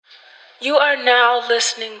You are now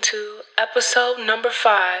listening to episode number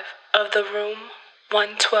 5 of the Room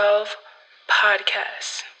 112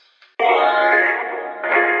 podcast.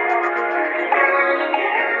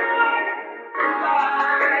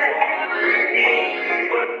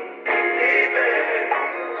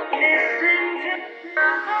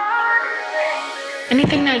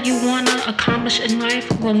 Anything that you want to accomplish in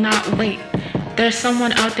life will not wait. There's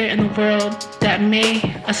someone out there in the world that may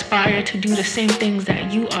aspire to do the same things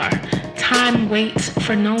that you are. Time waits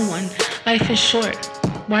for no one. Life is short.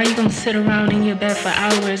 Why are you going to sit around in your bed for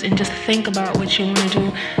hours and just think about what you want to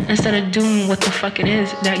do instead of doing what the fuck it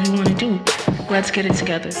is that you want to do? Let's get it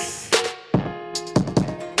together.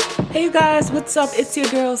 Hey you guys, what's up? It's your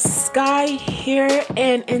girl Sky here,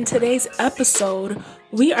 and in today's episode,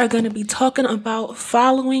 we are going to be talking about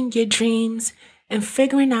following your dreams and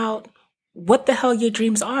figuring out what the hell your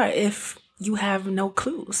dreams are if you have no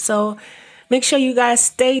clue. So make sure you guys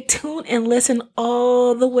stay tuned and listen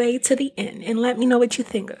all the way to the end and let me know what you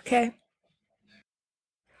think, okay?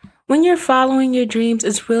 When you're following your dreams,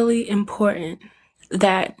 it's really important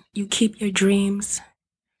that you keep your dreams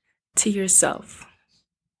to yourself.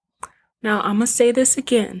 Now, I'm going to say this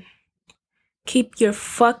again. Keep your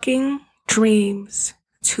fucking dreams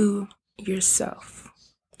to yourself.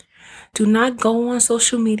 Do not go on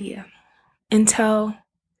social media and tell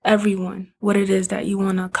everyone what it is that you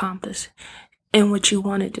want to accomplish and what you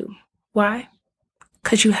want to do. Why?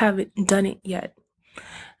 Because you haven't done it yet.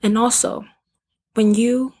 And also, when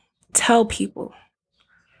you tell people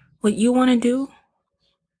what you want to do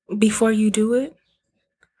before you do it,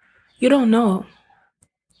 you don't know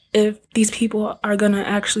if these people are going to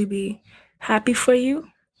actually be happy for you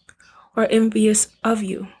or envious of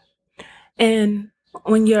you. And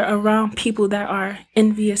when you're around people that are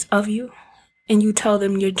envious of you and you tell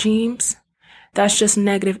them your dreams, that's just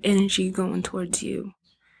negative energy going towards you.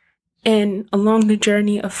 And along the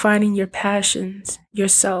journey of finding your passions,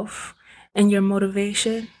 yourself, and your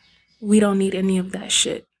motivation, we don't need any of that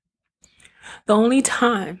shit. The only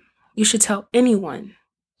time you should tell anyone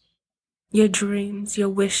your dreams, your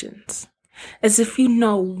wishes, as if you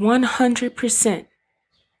know 100%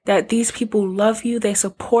 that these people love you, they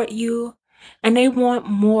support you, and they want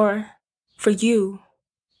more for you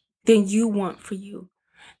than you want for you.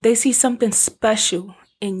 They see something special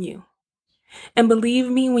in you. And believe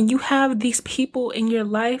me, when you have these people in your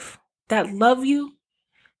life that love you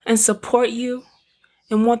and support you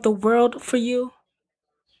and want the world for you,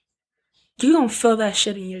 you're going to feel that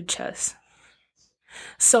shit in your chest.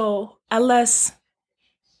 So unless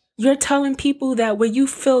you're telling people that when you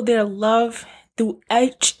feel their love through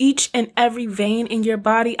each and every vein in your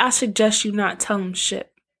body, I suggest you not tell them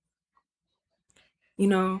shit. You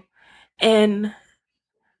know? And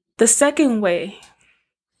the second way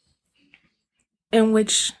and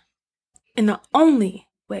the only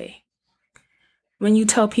way when you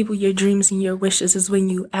tell people your dreams and your wishes is when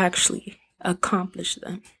you actually accomplish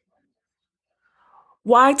them.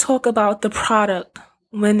 Why talk about the product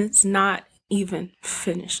when it's not even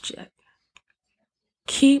finished yet?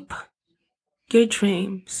 Keep your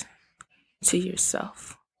dreams to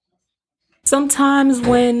yourself. Sometimes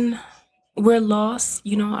when we're lost,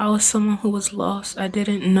 I was someone who was lost. I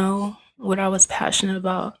didn't know what I was passionate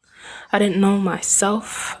about. I didn't know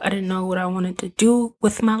myself. I didn't know what I wanted to do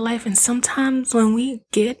with my life. And sometimes when we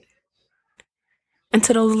get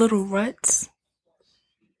into those little ruts,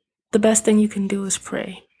 the best thing you can do is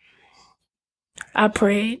pray. I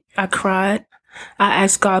prayed, I cried, I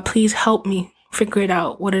asked God, please help me figure it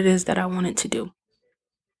out what it is that I wanted to do.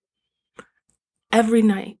 Every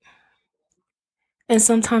night. And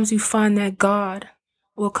sometimes you find that God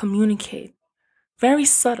will communicate. Very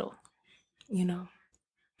subtle, And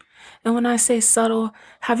when I say subtle,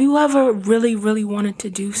 have you ever really, really wanted to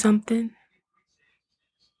do something,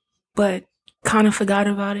 but kind of forgot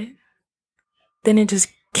about it? Then it just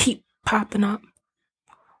keep popping up.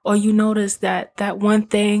 Or you notice that one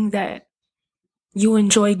thing that you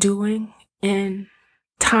enjoy doing and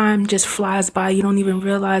time just flies by. You don't even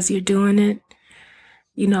realize you're doing it,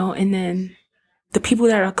 and then the people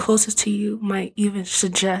that are closest to you might even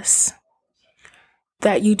suggest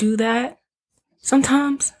that you do that.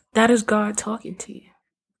 Sometimes that is God talking to you.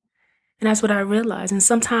 And that's what I realized. And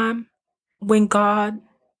sometimes when God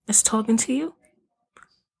is talking to you,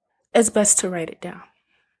 it's best to write it down.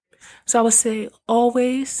 So I would say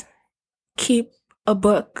always keep a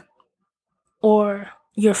book or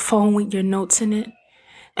your phone with your notes in it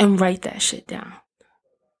and write that shit down.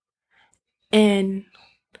 And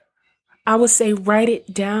I would say write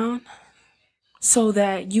it down so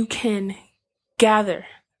that you can gather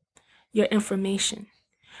your information.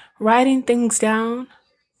 Writing things down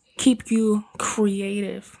keep you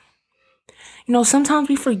creative. Sometimes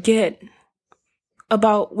we forget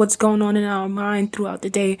about what's going on in our mind throughout the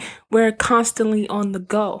day. We're constantly on the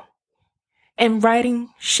go. And writing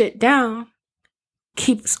shit down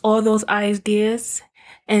keeps all those ideas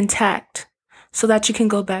intact so that you can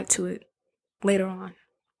go back to it later on.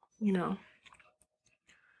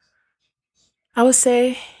 I would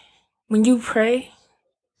say when you pray,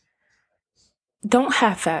 don't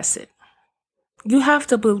half-ass it. You have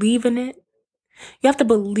to believe in it. You have to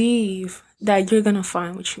believe that you're going to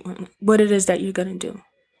find what you want, what it is that you're going to do.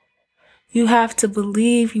 You have to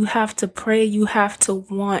believe, you have to pray, you have to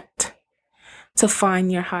want to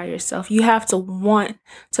find your higher self. You have to want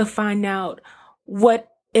to find out what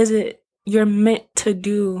is it you're meant to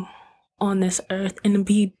do on this earth and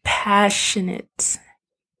be passionate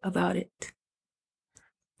about it.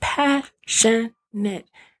 Passionate.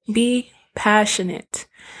 Be passionate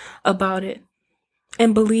about it.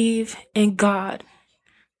 And believe in God,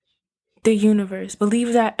 the universe.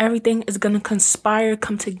 Believe that everything is going to conspire,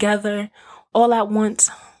 come together all at once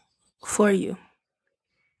for you.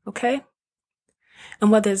 Okay? And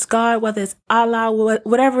whether it's God, whether it's Allah,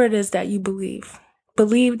 whatever it is that you believe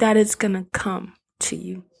that it's going to come to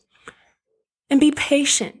you. And be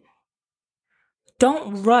patient.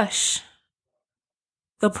 Don't rush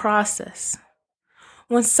the process.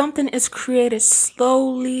 When something is created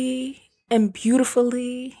slowly and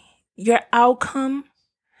beautifully, your outcome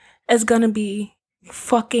is going to be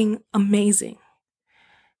fucking amazing.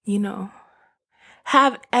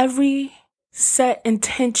 Have every set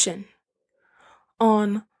intention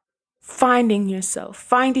on finding yourself,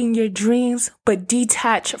 finding your dreams, but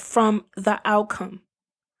detach from the outcome.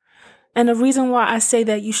 And the reason why I say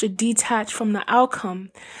that you should detach from the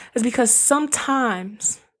outcome is because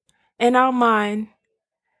sometimes in our mind,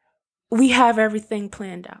 we have everything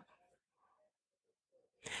planned out.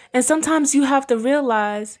 And sometimes you have to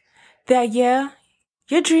realize that, yeah,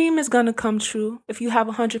 your dream is going to come true if you have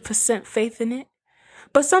 100% faith in it.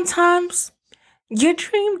 But sometimes your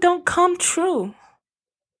dream don't come true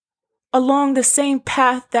along the same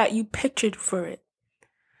path that you pictured for it.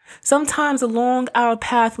 Sometimes along our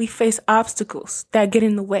path, we face obstacles that get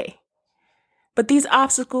in the way. But these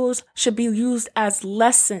obstacles should be used as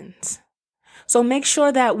lessons. So make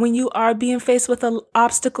sure that when you are being faced with an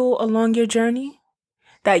obstacle along your journey,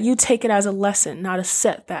 that you take it as a lesson, not a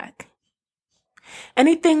setback.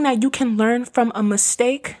 Anything that you can learn from a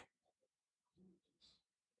mistake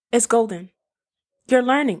is golden. You're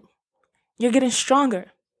learning. You're getting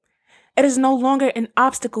stronger. It is no longer an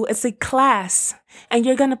obstacle. It's a class. And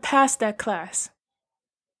you're going to pass that class.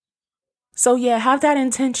 So yeah, have that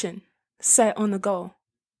intention set on the goal.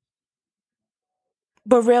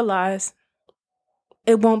 But realize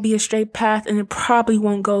it won't be a straight path and it probably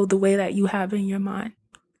won't go the way that you have in your mind.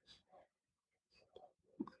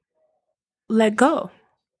 Let go.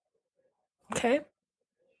 Okay?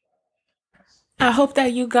 I hope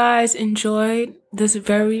that you guys enjoyed this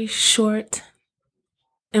very short,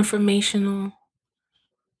 informational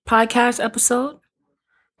podcast episode.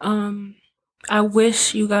 I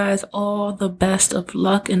wish you guys all the best of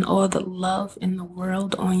luck and all the love in the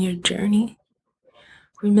world on your journey.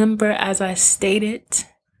 Remember, as I stated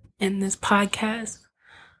in this podcast,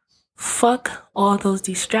 fuck all those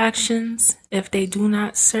distractions. If they do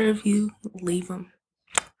not serve you, leave them.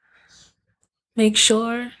 Make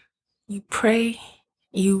sure you pray,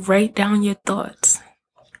 you write down your thoughts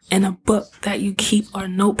in a book that you keep or a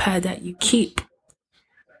notepad that you keep.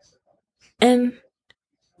 And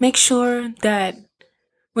make sure that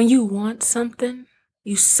when you want something,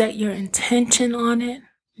 you set your intention on it,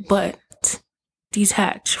 but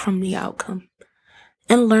detach from the outcome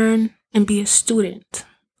and learn and be a student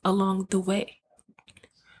along the way.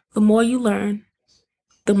 The more you learn,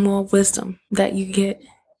 the more wisdom that you get,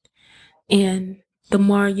 and the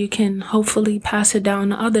more you can hopefully pass it down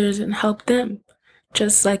to others and help them,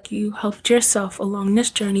 just like you helped yourself along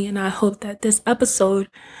this journey. And I hope that this episode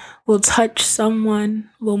will touch someone,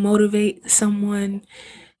 will motivate someone,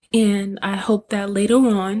 and I hope that later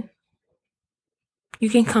on you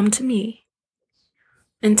can come to me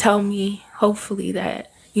and tell me, hopefully,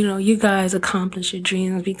 that, you guys accomplish your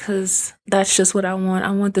dreams, because that's just what I want.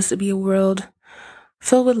 I want this to be a world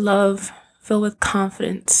filled with love, filled with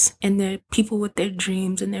confidence, and their people with their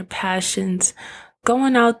dreams and their passions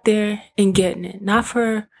going out there and getting it. Not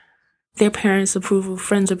for their parents' approval,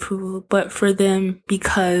 friends' approval, but for them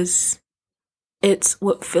because it's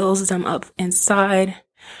what fills them up inside.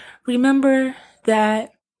 Remember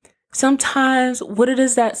that sometimes what it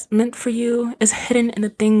is that's meant for you is hidden in the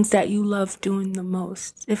things that you love doing the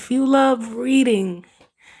most. If you love reading,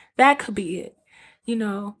 that could be it.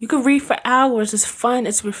 You could read for hours. It's fun.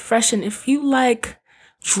 It's refreshing. If you like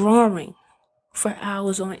drawing for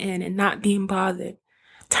hours on end and not being bothered,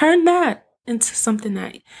 turn that into something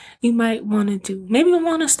that you might want to do. Maybe you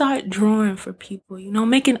want to start drawing for people,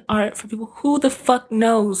 making art for people. Who the fuck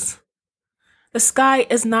knows? The sky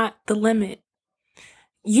is not the limit.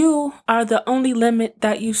 You are the only limit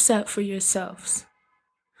that you set for yourselves.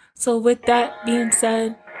 So with that being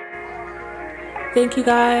said, thank you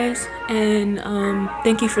guys, and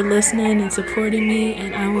thank you for listening and supporting me,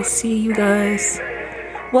 and I will see you guys.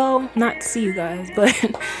 Well, not see you guys, but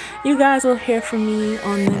you guys will hear from me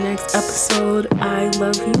on the next episode. I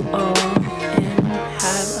love you all, and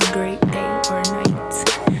have a great day or night.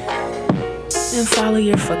 And follow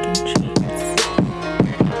your fucking dreams.